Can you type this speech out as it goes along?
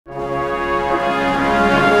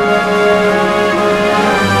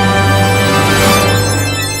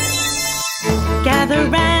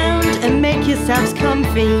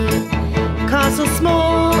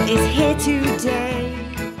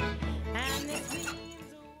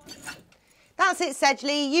That's it,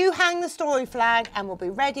 Sedgley. You hang the story flag and we'll be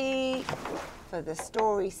ready for the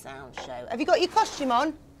story sound show. Have you got your costume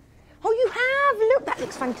on? Oh, you have. Look, that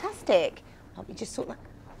looks fantastic. Let me just sort that.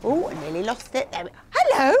 Oh, I nearly lost it. There we go.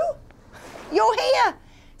 Hello. You're here.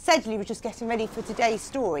 Sedgley was just getting ready for today's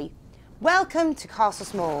story. Welcome to Castle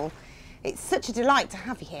Small. It's such a delight to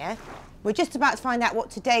have you here. We're just about to find out what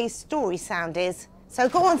today's story sound is. So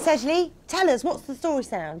go on, Sedgley. Tell us, what's the story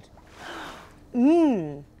sound?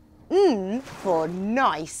 For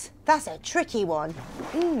nice. That's a tricky one.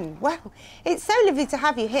 Well, it's so lovely to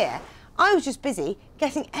have you here. I was just busy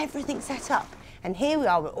getting everything set up, and here we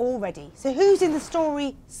are, we're all ready. So who's in the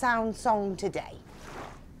story sound song today?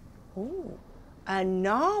 Ooh, a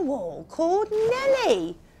narwhal called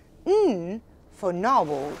Nellie. For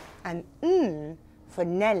narwhal and for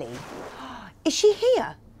Nellie. Is she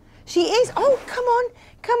here? She is. Oh, come on,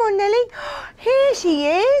 Nellie. Here she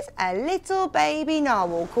is, a little baby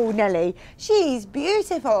narwhal called Nellie. She's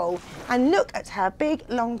beautiful. And look at her big,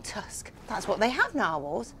 long tusk. That's what they have,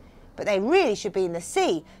 narwhals. But they really should be in the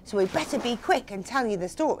sea, so we better be quick and tell you the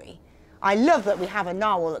story. I love that we have a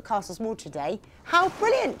narwhal at Castle Small today. How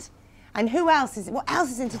brilliant. And what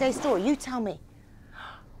else is in today's story? You tell me.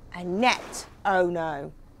 A net. Oh,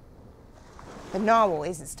 no. The narwhal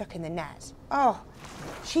isn't stuck in the net. Oh,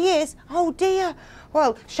 she is. Oh, dear.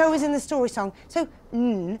 Well, show us in the story song. So,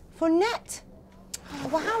 for net. Oh,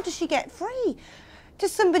 well, how does she get free?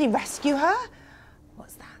 Does somebody rescue her?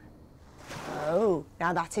 What's that? Oh,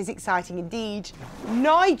 now that is exciting indeed.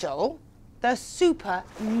 Nigel, the super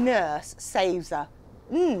nurse, saves her.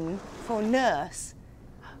 For nurse.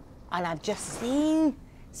 And I've just seen...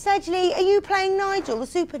 Sedgley, are you playing Nigel, the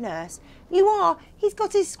super nurse? You are. He's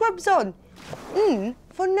got his scrubs on.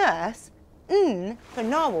 For nurse, for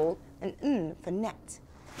narwhal, and for net.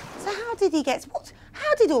 So how did he get...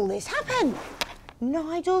 How did all this happen?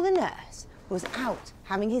 Nigel the nurse was out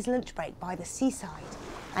having his lunch break by the seaside,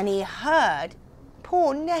 and he heard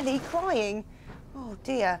poor Nellie crying. Oh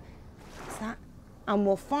dear. What's that? And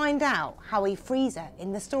we'll find out how he frees her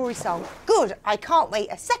in the story song. Good, I can't wait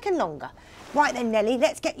a second longer. Right then, Nellie,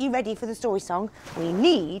 let's get you ready for the story song. We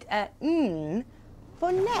need a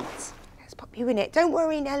for net. Let's pop you in it. Don't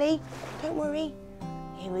worry, Nellie. Don't worry.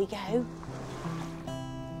 Here we go.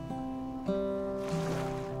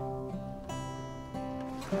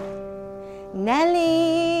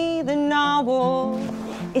 Nellie the narwhal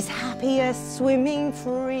is happier swimming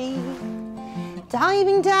free,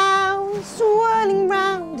 diving down, swirling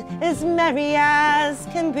round, as merry as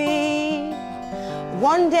can be.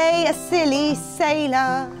 One day a silly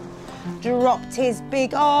sailor dropped his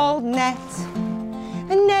big old net,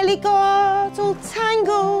 and Nellie got all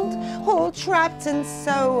tangled, all trapped and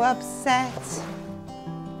so upset.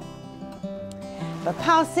 But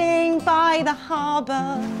passing by the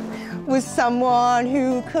harbour was someone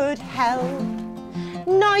who could help.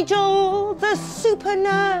 Nigel, the super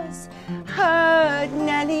nurse, heard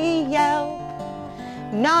Nellie yelp.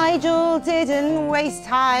 Nigel didn't waste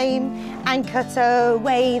time and cut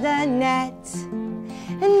away the net.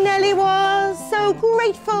 And Nellie was so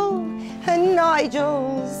grateful and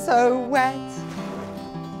Nigel so wet.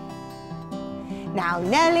 Now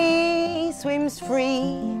Nellie swims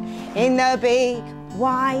free in the big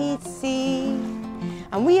wide sea,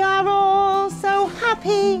 and we are all so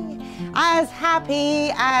happy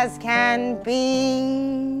as can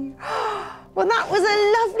be. Well, that was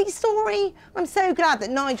a lovely story. I'm so glad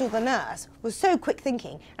that Nigel the nurse was so quick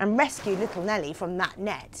thinking and rescued little Nellie from that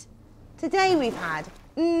net. Today we've had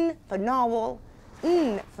for narwhal,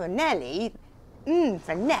 for Nellie,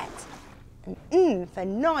 for net, and for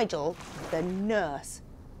Nigel the nurse.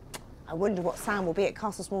 I wonder what sound will be at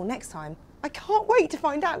Castle Small next time. I can't wait to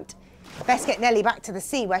find out. Best get Nellie back to the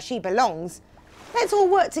sea where she belongs. Let's all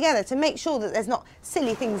work together to make sure that there's not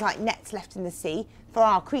silly things like nets left in the sea for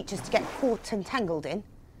our creatures to get caught and tangled in.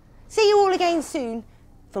 See you all again soon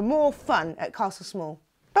for more fun at Castle Small.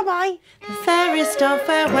 Bye-bye. The fairest of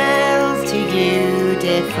farewells to you,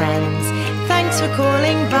 dear friends. Thanks for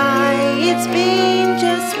calling by, it's been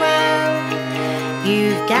just well.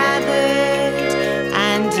 You've gathered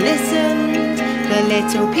and listened, the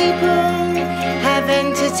little people have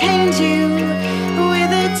entertained you.